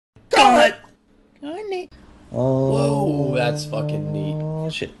Gauntlet! Gauntlet! Oh. Whoa, that's fucking neat. Oh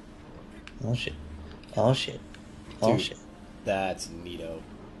shit. Oh shit. Oh shit. Oh Dude, shit. that's neato.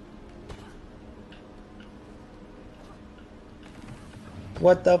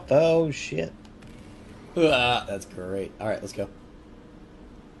 What the oh shit. Ah, that's great. Alright, let's go.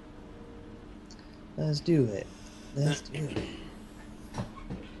 Let's do it. Let's do it.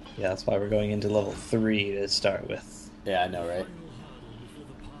 Yeah, that's why we're going into level 3 to start with. Yeah, I know, right?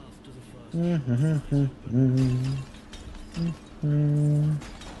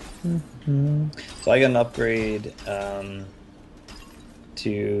 So I got an upgrade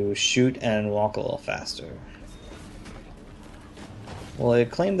to shoot and walk a little faster. Well,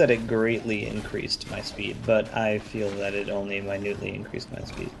 it claimed that it greatly increased my speed, but I feel that it only minutely increased my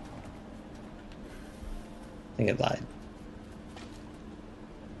speed. I think it lied.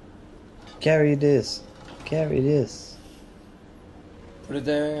 Carry this. Carry this. Put it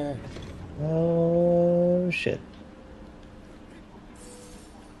there. Oh, shit.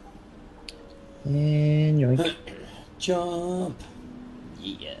 And yoink. Jump.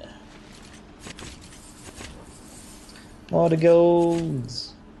 Yeah. All the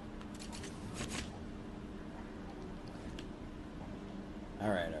golds.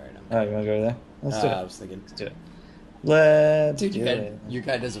 Alright. Alright, you wanna go there? Let's do it. I was thinking. Let's do it. Let's Dude, do it. your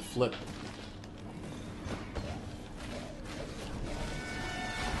guy does a flip.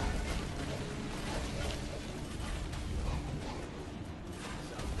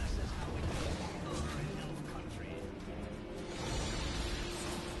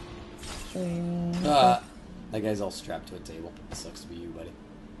 That guy's all strapped to a table. It sucks to be you, buddy.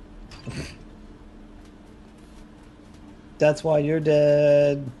 That's why you're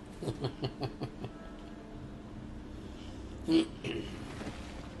dead.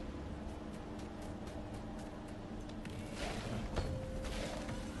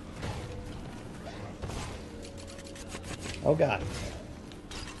 Oh god.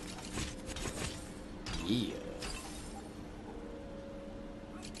 Yeah.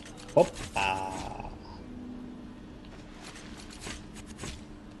 Hoppa.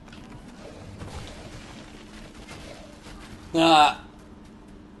 Ah!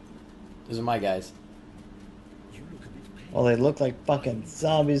 Those are my guys. Well, they look like fucking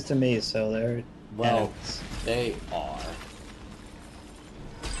zombies to me, so they're Well, enemies. they are.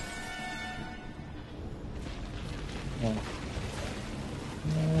 Oh.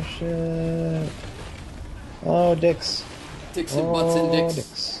 Oh shit. Oh dicks. Dicks and butts and dicks.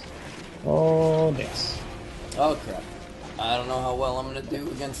 Dicks. Oh dicks. Oh crap. I don't know how well I'm gonna do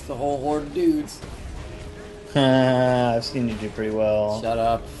against the whole horde of dudes. I've seen you do pretty well. Shut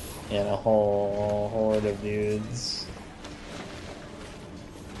up. In a whole horde of dudes.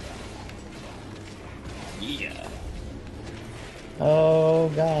 Yeah. Oh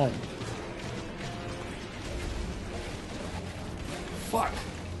god. Fuck.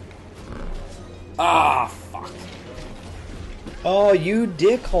 Ah, fuck. Oh, you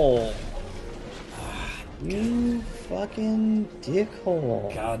dickhole. You fucking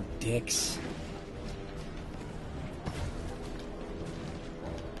dickhole. God, dicks.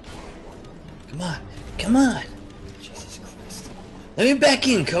 Come on. Come on. Jesus Christ. Let me back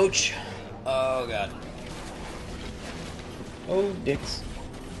in, coach. Oh, God. Oh, dicks.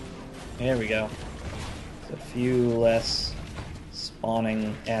 There we go. A few less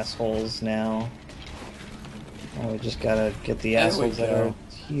spawning assholes now. Oh, we just gotta get the There we assholes that go. are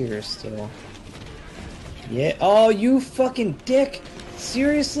here still. Yeah. Oh, you fucking dick!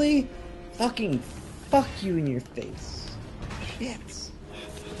 Seriously? Fucking fuck you in your face. Shit.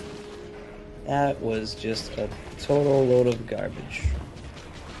 That was just a total load of garbage.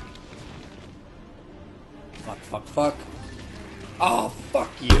 Fuck, fuck, fuck. Oh,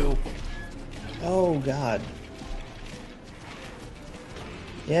 fuck you. Oh, God.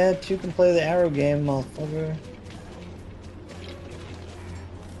 Yeah, two can play the arrow game, motherfucker.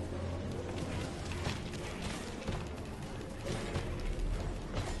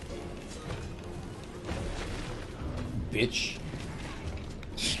 Bitch.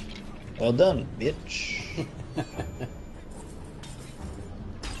 Well done, bitch.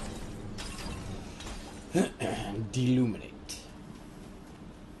 Deluminate.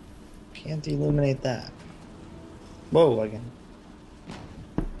 Can't illuminate that. Whoa, again.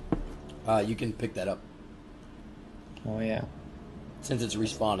 You can pick that up. Oh, yeah. Since it's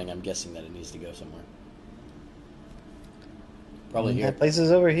respawning, I'm guessing that it needs to go somewhere. Probably here. That place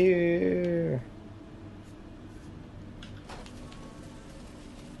is over here.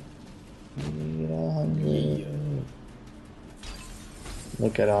 Eat 100. Yeah.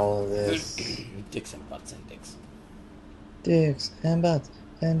 Look at all of this. Dicks and butts and dicks. Dicks and butts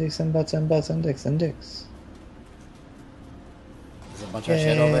And dicks and butts and butts and dicks and dicks. There's a bunch of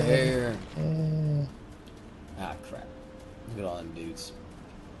shit over here. Yeah. Ah, crap. Look at all them dudes.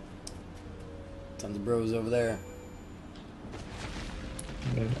 Tons of bros over there.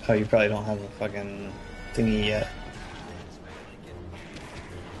 Oh, you probably don't have a fucking thingy yet.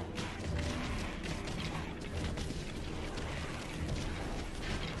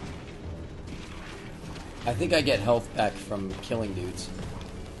 I think I get health back from killing dudes.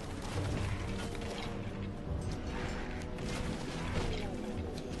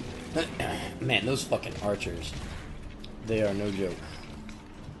 Man, those fucking archers. They are no joke.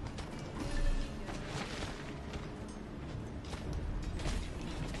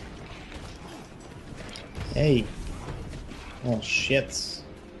 Hey. Oh, shits.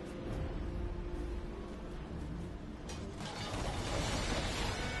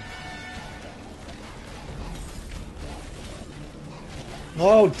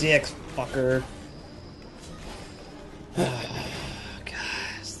 Oh, dicks, fucker. Oh, God,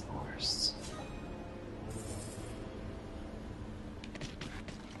 it's the worst.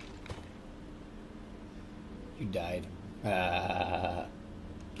 You died.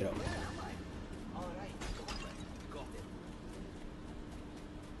 Get over there.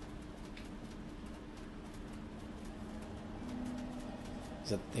 Is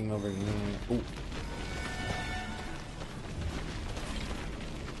that thing over here? Ooh.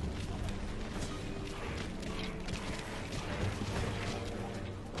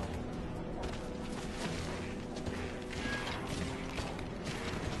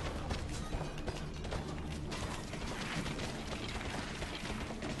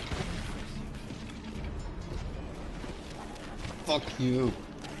 Fuck you.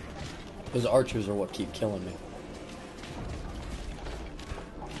 Those archers are what keep killing me.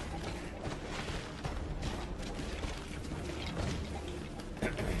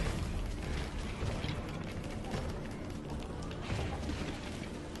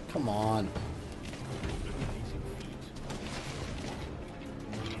 Come on.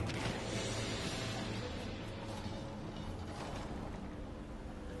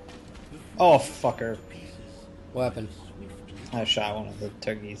 Oh, fucker. What happened? I shot one of the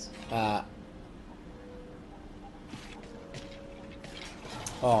turkeys. Oh,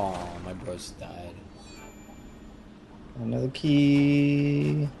 my bros died. Another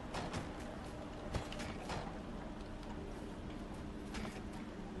key.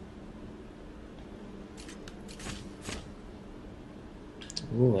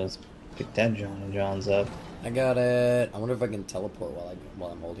 Ooh, let's pick that John and John's up. I got it. I wonder if I can teleport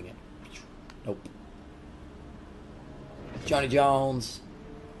while I'm holding it. Nope. Johnny Jones.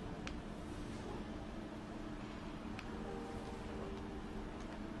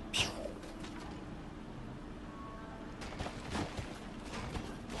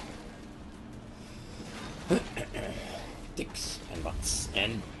 Dicks and butts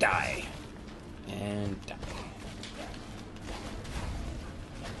and die. And die.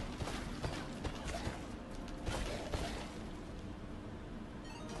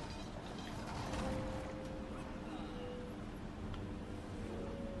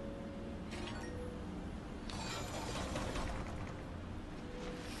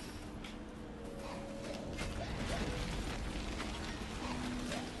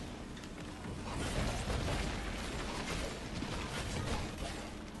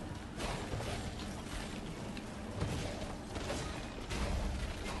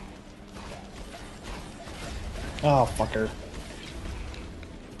 Oh, fucker.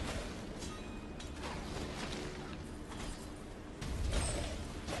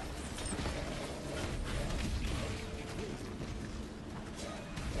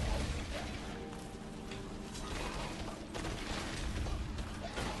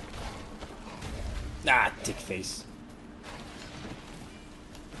 Ah, dick face.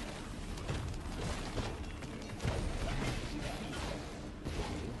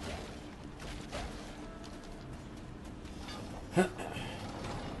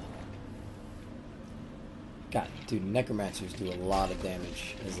 God, dude, necromancers do a lot of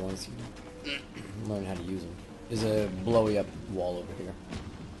damage as long as you learn how to use them. There's a blowy up wall over here.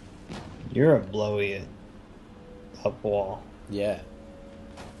 You're a blowy up wall. Yeah.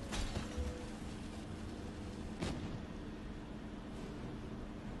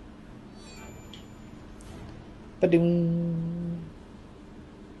 Ba-doom.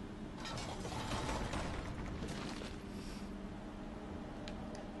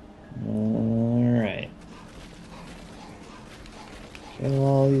 Alright. Kill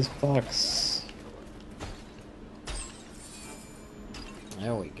all these fucks.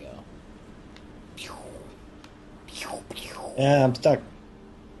 There we go. Yeah, I'm stuck.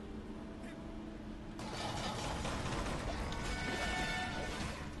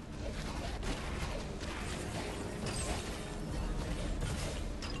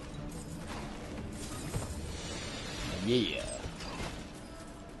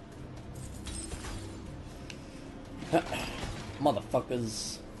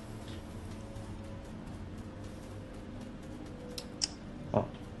 Motherfuckers. Oh.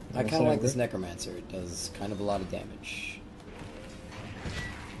 I kind of like this Necromancer. It does kind of a lot of damage.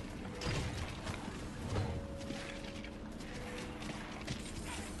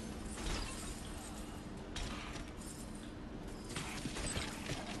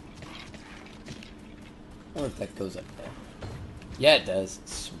 I wonder if that goes up there. Yeah, it does.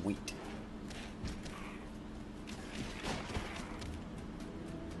 Sweet.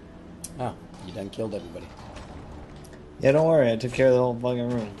 Oh, you done killed everybody. Yeah, don't worry. I took care of the whole fucking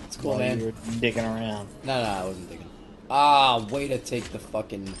room. It's cool, while man. You were dicking around. No, I wasn't digging. Ah, way to take the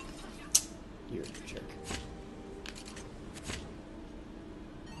fucking... You're a jerk.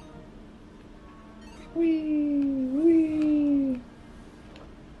 Wee.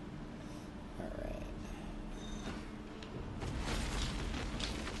 Alright.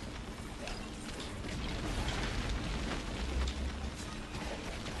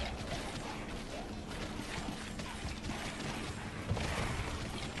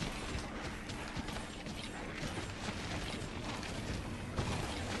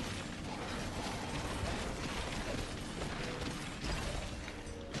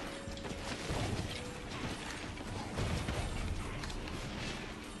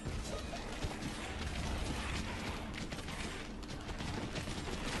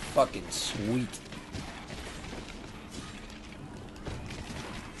 Fucking sweet.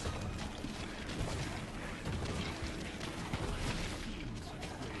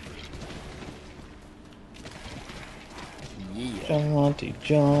 Yeah. Jaunty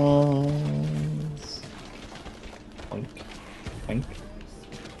Johns. Oink. Oink.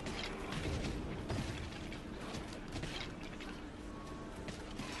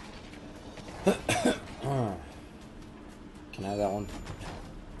 Can I have that one?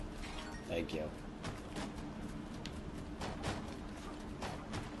 Thank you.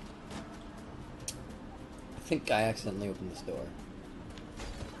 I think I accidentally opened this door.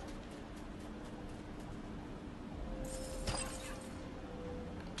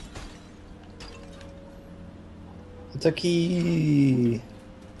 It's a key.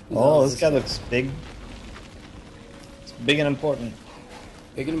 Who Oh, knows this guy guy? looks big. It's big and important.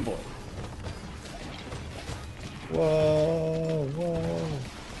 Big and important. Whoa, whoa.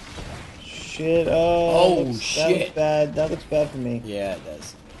 Shit. Oh, That shit. looks bad. That looks bad for me. Yeah, it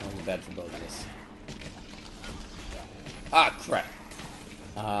does. That was bad for both of us. Ah, crap.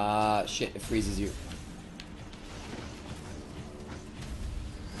 Shit, it freezes you.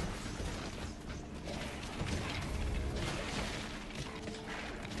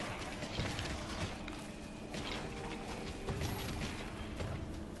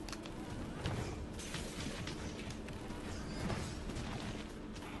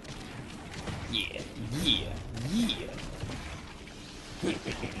 Yeah, yeah, yeah.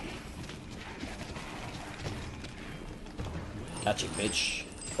 Gotcha, bitch.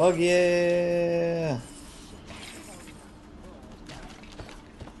 Fuck yeah.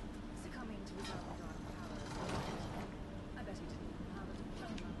 Succumbing to the dark powers. I bet he didn't even have a diploma.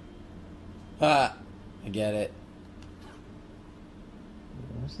 Ah, I get it.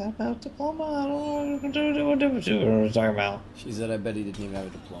 What's that about diploma? I don't know what we're talking about. She said I bet he didn't even have a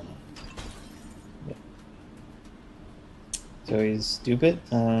diploma. So he's stupid?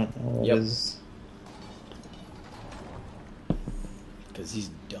 What Yep. is... Because he's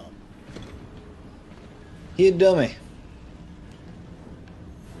dumb. He a dummy.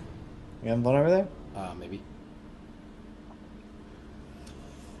 You having fun over there? Maybe.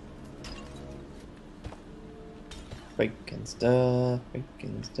 Breaking stuff,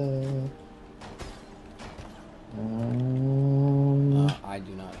 breaking stuff. I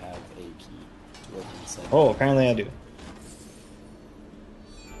do not have a key to open the said. Oh, apparently I do.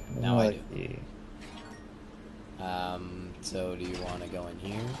 Now I do. Yeah. So do you want to go in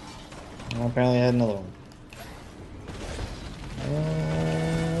here? Well, apparently I had another one.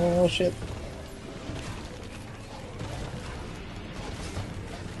 Oh, shit.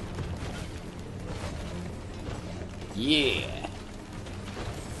 Yeah.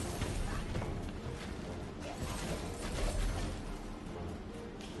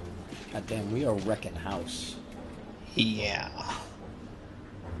 God damn, we are wrecking house. Yeah.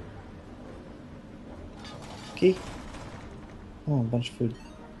 Key? Oh, a bunch of food.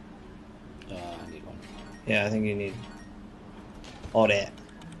 I need one. Yeah, I think you need all that.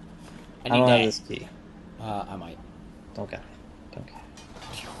 I I need don't have that. this key. I might. Don't got it. Don't got it.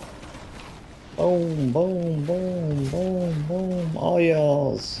 Boom, boom, boom, boom, boom. All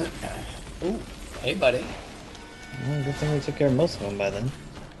y'alls. Ooh, hey, buddy. Well, good thing we took care of most of them by then.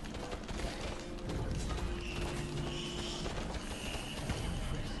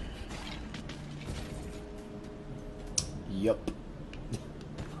 Yup.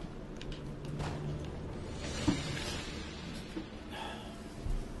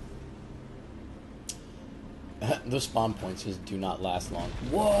 Those spawn points just do not last long.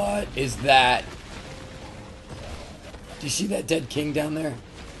 What is that? Do you see that dead king down there?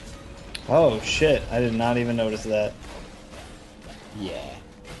 Oh shit! I did not even notice that. Yeah.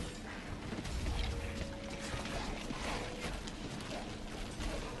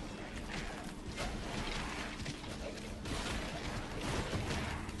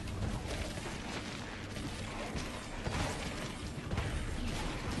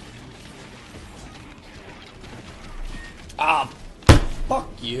 Ah, fuck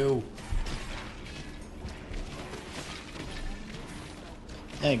you.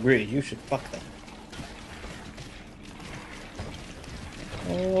 I agree. You should fuck them.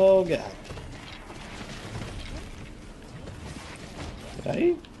 Oh god. Did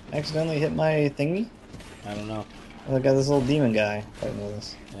I accidentally hit my thingy? I don't know. Oh, I got this little demon guy fighting with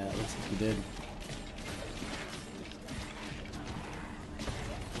us. Yeah, it looks like you did.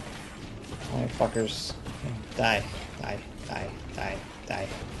 Alright, fuckers. Die. Die. Die. Die. Die.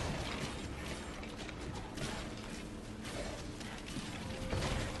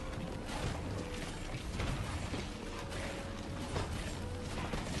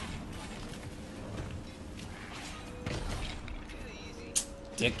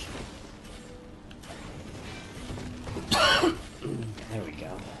 Dick. There we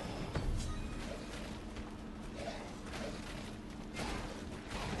go.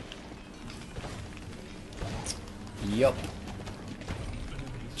 Yup.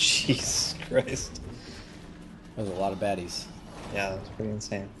 Jesus Christ. There's a lot of baddies. Yeah, that's pretty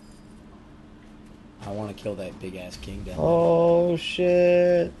insane. I want to kill that big ass king down Oh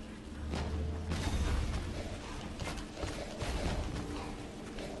shit.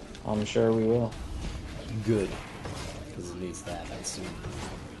 I'm sure we will. there. Good. Because it needs that, I assume.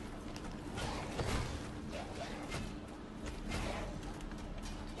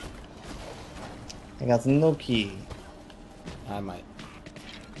 I got no key. I might.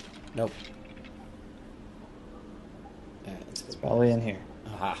 Nope. Yeah, let's It's go. probably in here.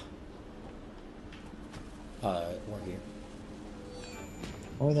 Aha. We're here.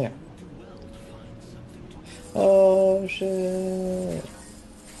 Over there. Oh shit.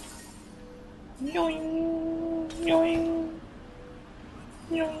 Yoing, yoing,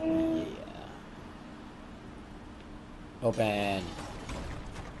 yoing. Yeah. Open.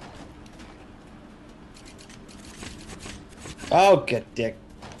 Oh, good dick.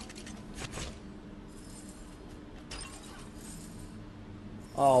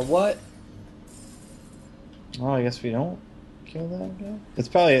 Oh, what? Oh, I guess we don't kill that guy. It's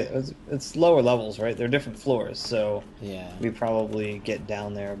probably it's lower levels, right? They're different floors, so Yeah. we probably get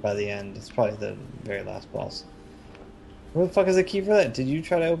down there by the end. It's probably the very last boss. Where the fuck is the key for that? Did you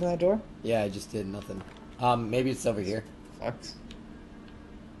try to open that door? Yeah, I just did nothing. Maybe it's over here. Fucked.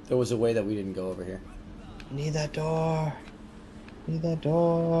 There was a way that we didn't go over here. Need that door. Need that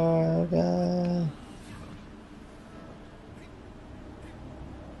door. Oh, God.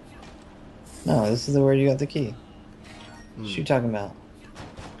 No, this is where you got the key. What you talking about?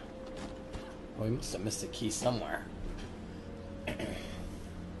 Well, we must have missed a key somewhere.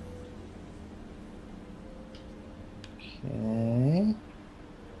 Okay.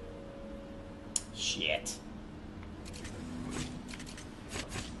 Shit.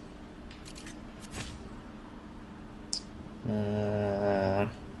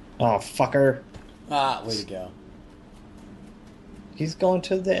 Oh, fucker. Ah, way to go. He's going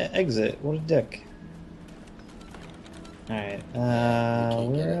to the exit. What a dick. Alright,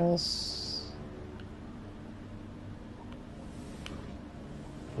 can't get where it. else?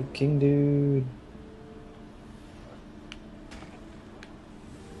 Big king dude.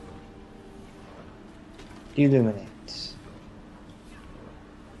 Illuminate.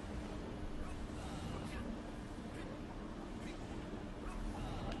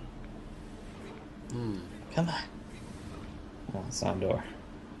 Come on. Oh, it's not a door.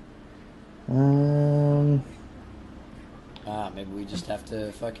 Maybe we just have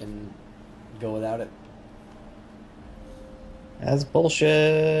to fucking go without it. That's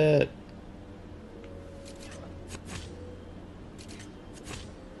bullshit.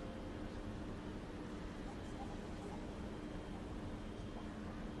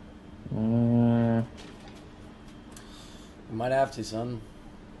 We might have to, son.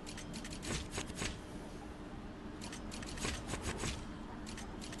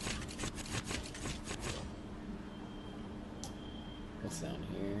 What's down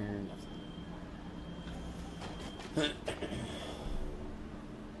here? Nothing.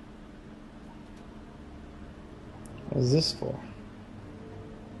 What What's this for?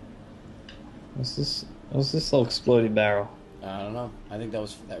 What's this? What's this little exploding barrel? I don't know. I think that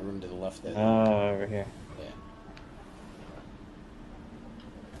was that room to the left there. Oh, over here. Yeah.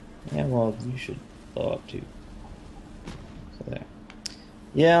 Yeah, well, you should blow up too. So there.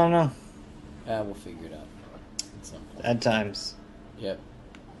 Yeah, I don't know. We'll figure it out at some point. Sad times. Yep.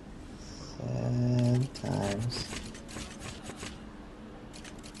 Sad times.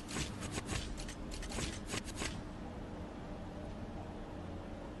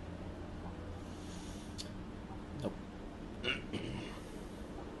 Nope.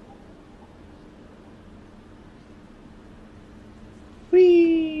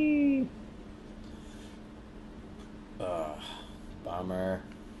 Whee! Bomber.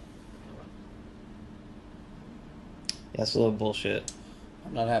 That's a little bullshit.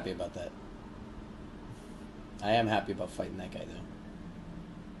 I'm not happy about that. I am happy about fighting that guy, though.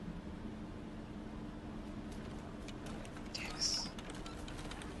 Dicks.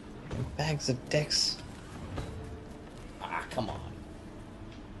 Bags of dicks. Ah, come on.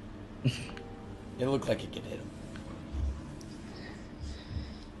 It looked like it could hit him.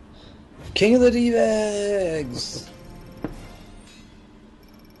 King of the D-Bags!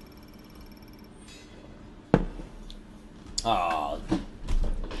 Oh.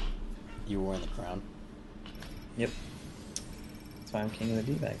 You were wearing the crown. Yep. That's why I'm king of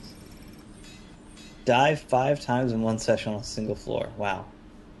the D-Bags. Dive 5 times in one session on a single floor. Wow.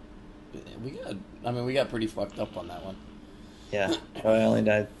 We got pretty fucked up on that one. Yeah. I only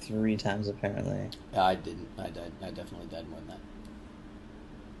died 3 times apparently. I didn't. I definitely died more than that.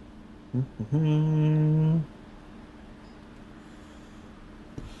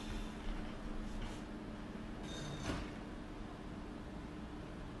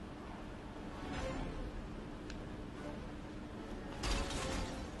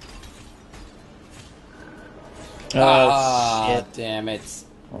 Oh, shit. Damn it.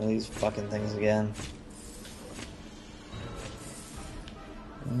 One of these fucking things again.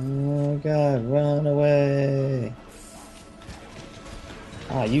 Oh god, run away.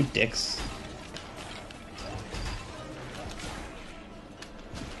 Ah, you dicks.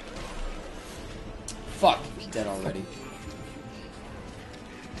 Fuck, he's dead already.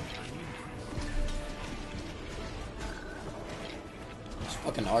 These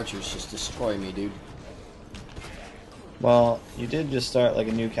fucking archers just destroy me, dude. Well, you did just start like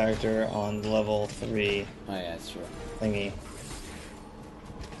a new character on level 3 Oh yeah, that's true. thingy.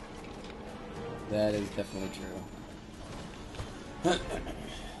 That is definitely true.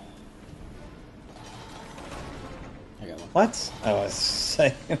 I got one. What? Oh, I was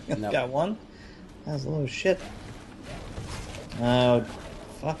saying, Nope. got one? That's a little shit. Oh,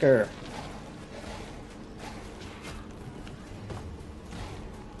 fucker.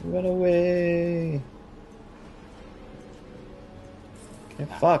 Run away.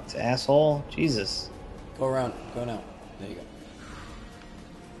 Get fucked, asshole. Jesus. Go around. Go now. There you go.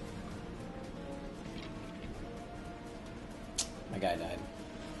 My guy died.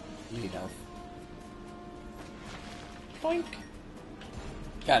 You need health. Boink.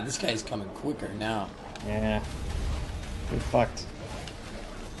 God, this guy's coming quicker now. Yeah. We're fucked.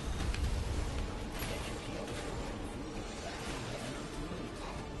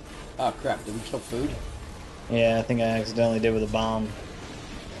 Oh crap, did we kill food? Yeah, I think I accidentally did with a bomb.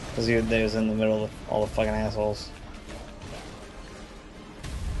 Because he was in the middle of all the fucking assholes.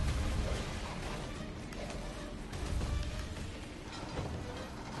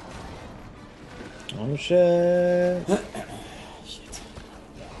 Oh shit. Shit.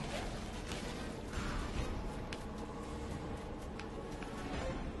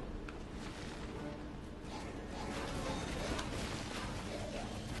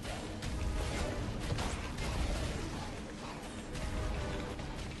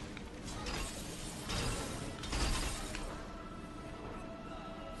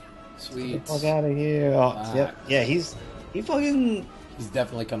 Sweet. Get the fuck out of here. Oh, yep. Yeah, he fucking He's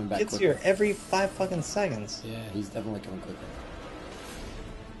definitely coming back gets quicker. here every 5 fucking seconds. Yeah, he's definitely coming quicker.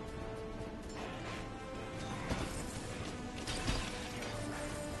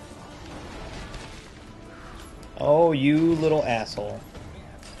 Oh, you little asshole.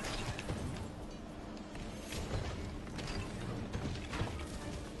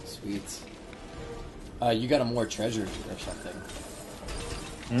 Sweet. You got a more treasure or something.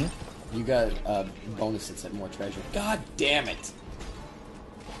 Hmm? You got a bonus that said more treasure. God damn it!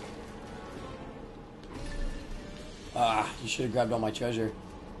 Ah, you should have grabbed all my treasure.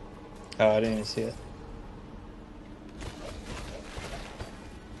 Oh, I didn't even see it.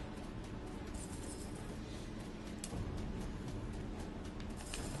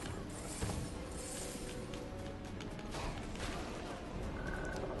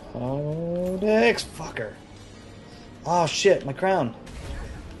 Dicks, fucker. Oh shit, my crown.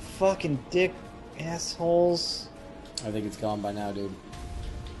 Fucking dick assholes. I think it's gone by now, dude.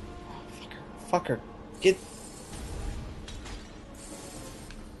 Fucker. Get.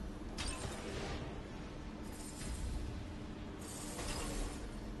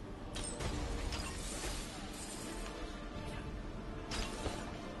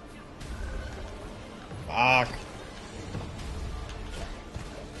 Fuck.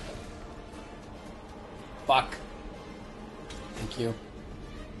 Fuck. Thank you.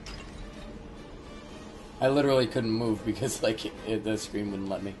 I literally couldn't move because, like, the screen wouldn't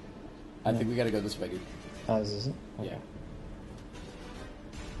let me. I think we gotta go this way, dude. Oh, this isn't? Okay. Yeah.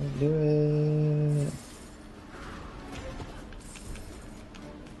 Let's do it.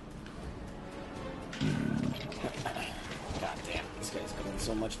 God damn, this guy's going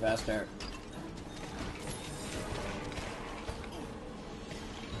so much faster.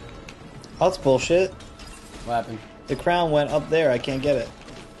 Oh, that's bullshit. What happened? The crown went up there. I can't get it.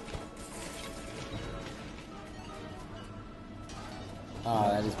 Oh,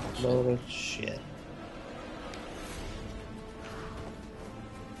 that is bullshit. Load of shit.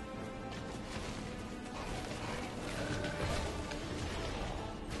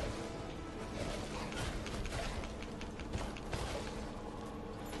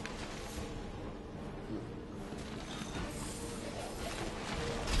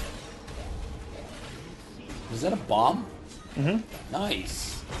 Is that a bomb? Mm-hmm.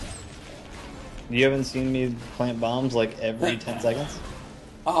 Nice. You haven't seen me plant bombs like every 10 seconds?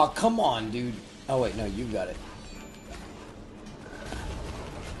 Oh, come on, dude. Oh, wait, no, you got it.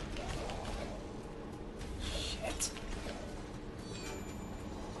 Shit.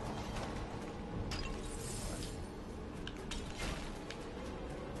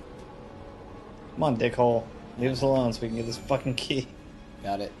 Come on, dickhole. Leave us alone so we can get this fucking key.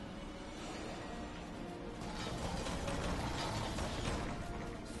 Got it.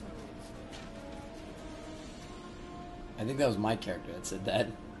 I think that was my character that said that.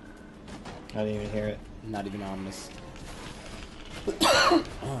 I didn't even hear it. Not even ominous. Oh,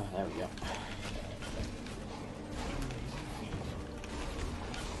 there we go.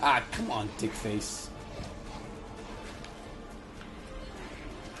 Ah, come on, dick face.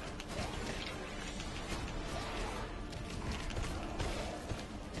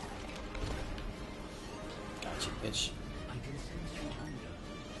 Gotcha, bitch.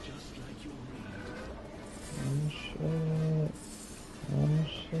 Oh shit. Oh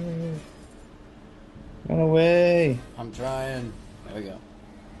shit. Run away. I'm trying. There we go.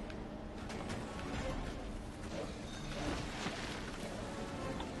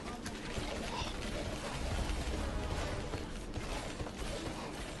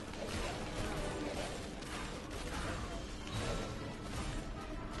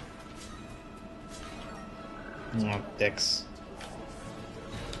 Oh, dicks.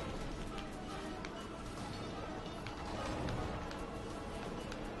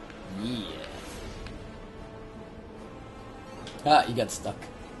 Yeah. Ah, you got stuck.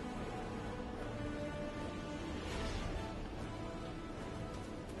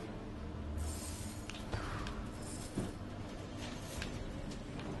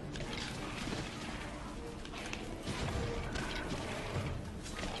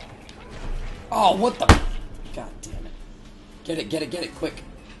 Oh, what the? God damn it. Get it, quick.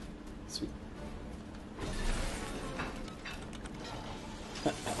 Sweet.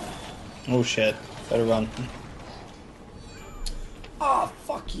 Oh shit. Better run. Ah, oh,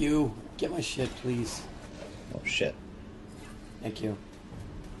 fuck you. Get my shit, please. Oh shit. Thank you.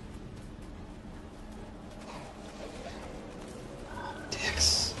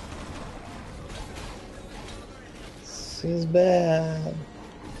 Dicks. This is bad.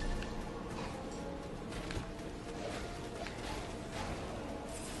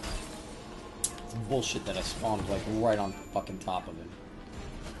 It's bullshit that I spawned like right on fucking top of him.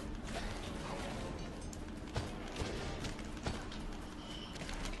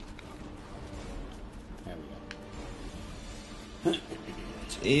 There we go.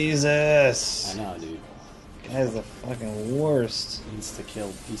 Jesus. I know, dude. Guy's the fucking worst.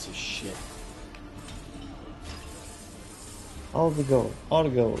 Insta-kill piece of shit. All the gold. All the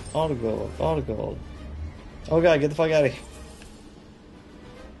gold. All the gold. All the gold. Oh god, get the fuck out of here.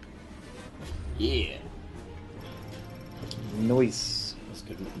 Yeah. Noise. That's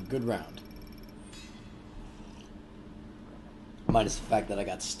good. Good round. Minus the fact that I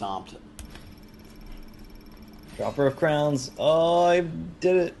got stomped. Dropper of crowns. Oh, I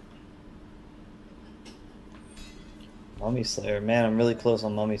did it. Mummy Slayer. Man, I'm really close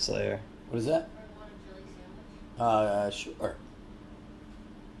on Mummy Slayer. What is that? Sure.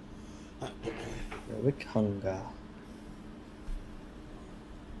 Heroic hunger.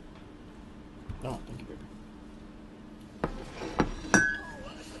 No, thank you, baby.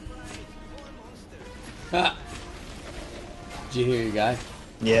 Ha! Did you hear your guy?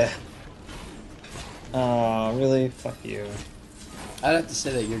 Yeah. Oh, really? Fuck you. I'd have to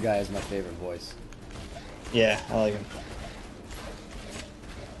say that your guy is my favorite voice. Yeah, I like him.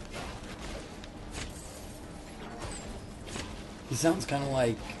 He sounds kind of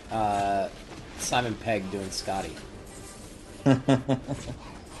like Simon Pegg doing Scotty.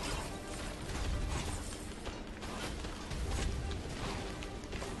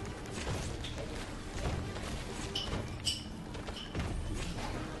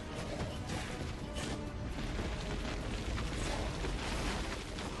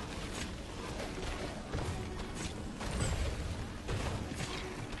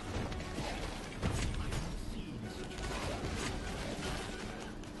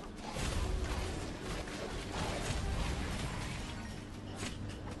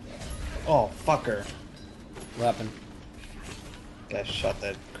 Oh, fucker. What happened? Guy shot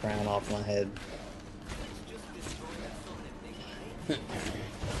that crown off my head.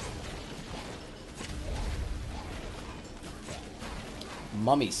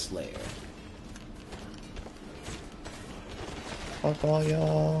 Mummy Slayer. Fuck all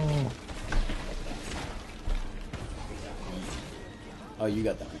y'all. Oh, you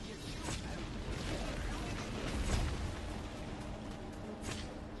got that one.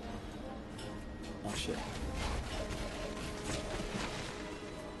 Oh, shit.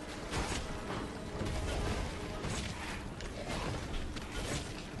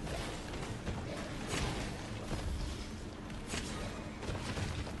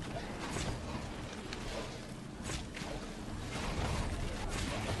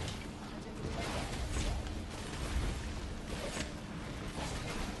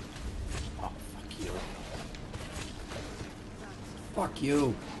 Oh, fuck you. Fuck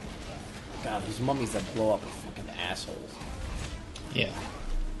you. God, those mummies that blow up are fucking assholes. Yeah.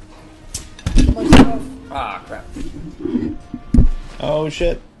 My stuff. Ah, crap. Oh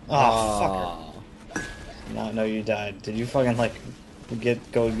shit. Oh, Ah. fucker. Did not know you died. Did you fucking like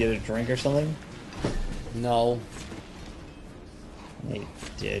go get a drink or something? No. Yeah, you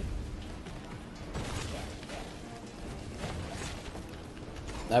did.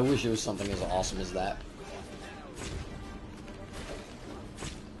 I wish it was something as awesome as that.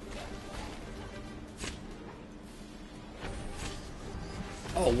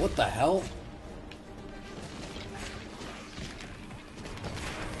 Oh, what the hell?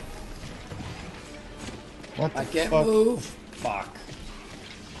 What the I can't fuck? move. Fuck.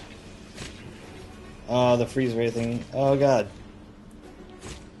 Oh, the freeze ray thing. Oh god.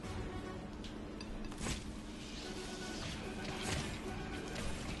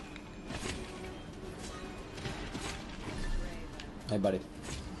 Hey, buddy.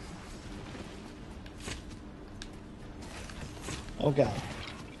 Oh god.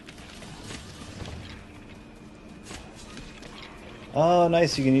 Oh,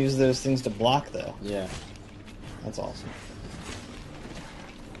 nice. You can use those things to block, though. Yeah. That's awesome.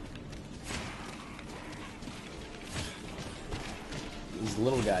 These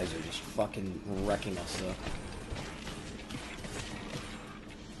little guys are just fucking wrecking us, though.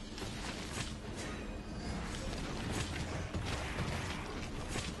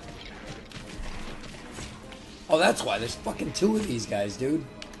 Oh, that's why. There's fucking two of these guys, dude.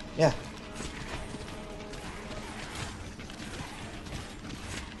 Yeah.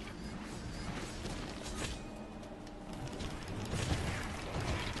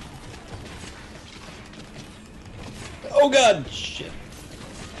 Oh god! Shit.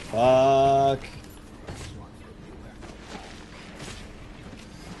 Fuck.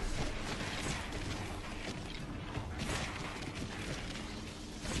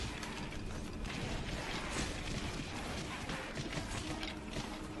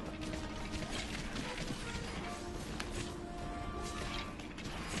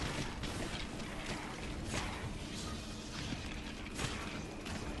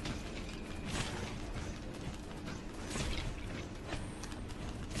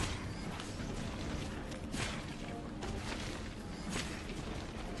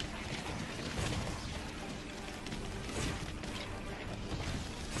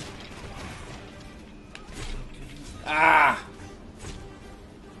 Ah!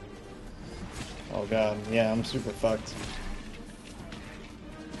 Oh god, yeah, I'm super fucked.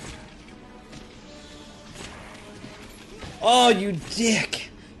 Oh, you dick!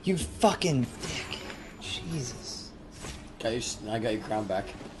 You fucking dick. Jesus. I got your crown back.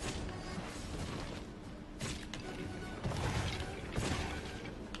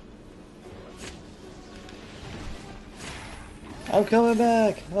 I'm coming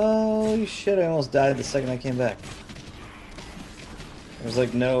back! Holy shit, I almost died the second I came back. There's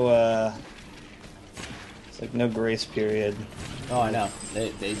like no, it's like no grace period. Oh, I know.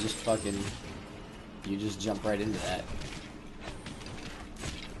 They just fucking... You just jump right into that.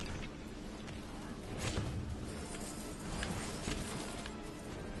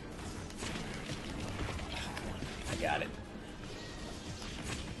 I got it.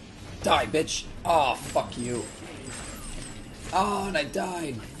 Die, bitch! Oh, fuck you. Oh, and I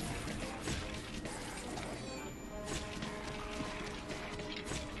died.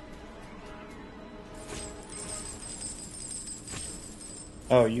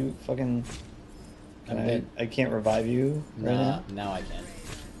 Oh, you fucking... I'm dead. I can't revive you right now? Now I can.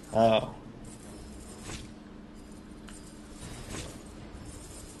 Oh.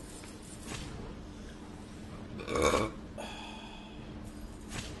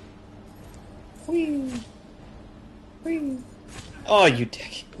 Whee! Whee! Oh, you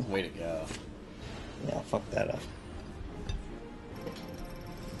dick. Way to go. Yeah, fuck that up.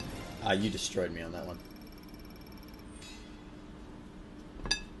 You destroyed me on that one.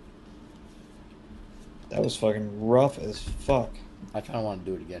 That was fucking rough as fuck. I kind of want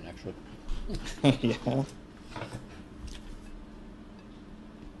to do it again, actually. Yeah.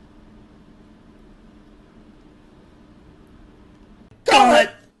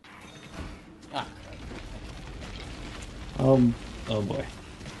 Gauntlet! Ah. Oh boy.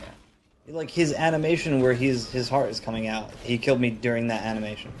 Like his animation where his heart is coming out. He killed me during that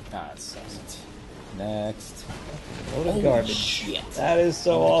animation. Ah, it sucks. Next. Load of Holy garbage. shit. That is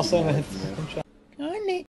so I'm gonna keep awesome. going It's from here. Gauntlet.